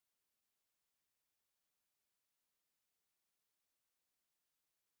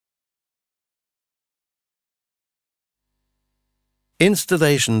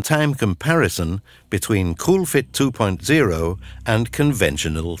Installation time comparison between CoolFit 2.0 and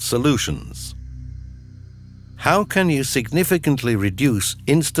conventional solutions. How can you significantly reduce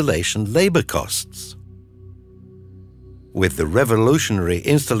installation labor costs? With the revolutionary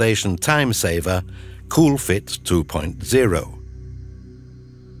installation time saver, CoolFit 2.0.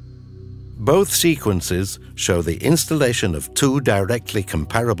 Both sequences show the installation of two directly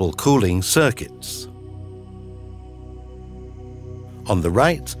comparable cooling circuits. On the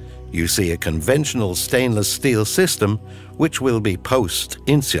right, you see a conventional stainless steel system which will be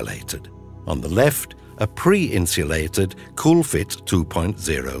post-insulated. On the left, a pre-insulated CoolFit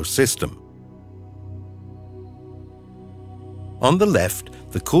 2.0 system. On the left,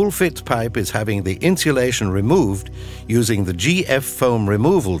 the CoolFit pipe is having the insulation removed using the GF foam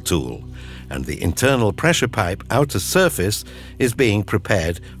removal tool, and the internal pressure pipe outer surface is being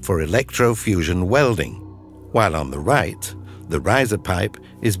prepared for electrofusion welding, while on the right, the riser pipe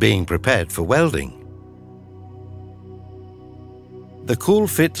is being prepared for welding. The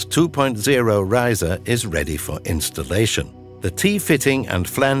CoolFit 2.0 riser is ready for installation. The T-fitting and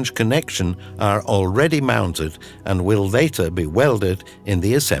flange connection are already mounted and will later be welded in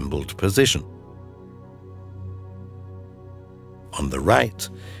the assembled position. On the right,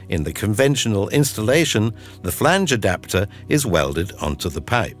 in the conventional installation, the flange adapter is welded onto the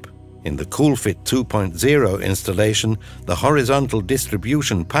pipe. In the CoolFit 2.0 installation, the horizontal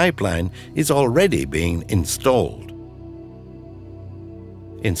distribution pipeline is already being installed.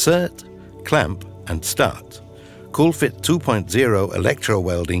 Insert, clamp, and start. CoolFit 2.0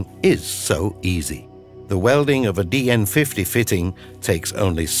 electrowelding is so easy. The welding of a DN50 fitting takes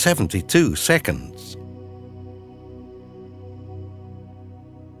only 72 seconds.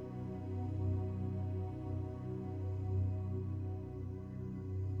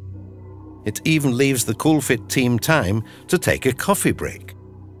 It even leaves the CoolFit team time to take a coffee break.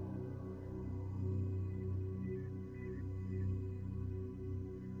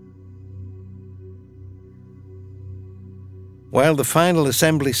 While the final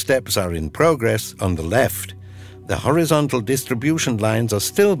assembly steps are in progress on the left, the horizontal distribution lines are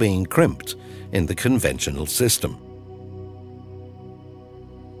still being crimped in the conventional system.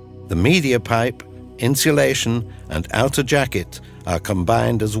 The media pipe, insulation, and outer jacket are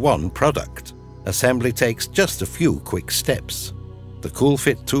combined as one product. Assembly takes just a few quick steps. The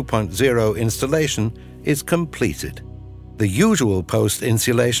CoolFit 2.0 installation is completed. The usual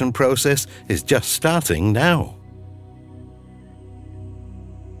post-insulation process is just starting now.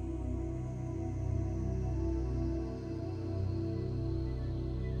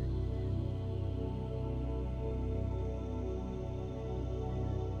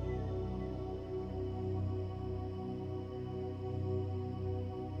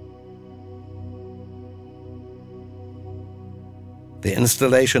 The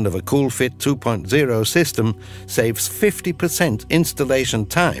installation of a CoolFit 2.0 system saves 50% installation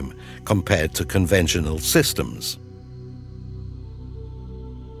time compared to conventional systems.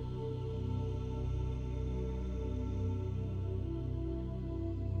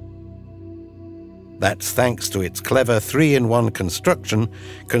 That's thanks to its clever 3-in-1 construction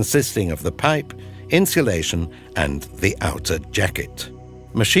consisting of the pipe, insulation, and the outer jacket.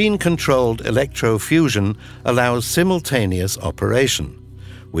 Machine-controlled electrofusion allows simultaneous operation,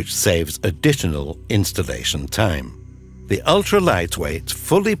 which saves additional installation time. The ultra-lightweight,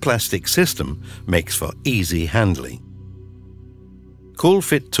 fully plastic system makes for easy handling.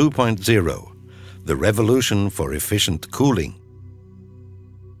 CoolFit 2.0, the revolution for efficient cooling.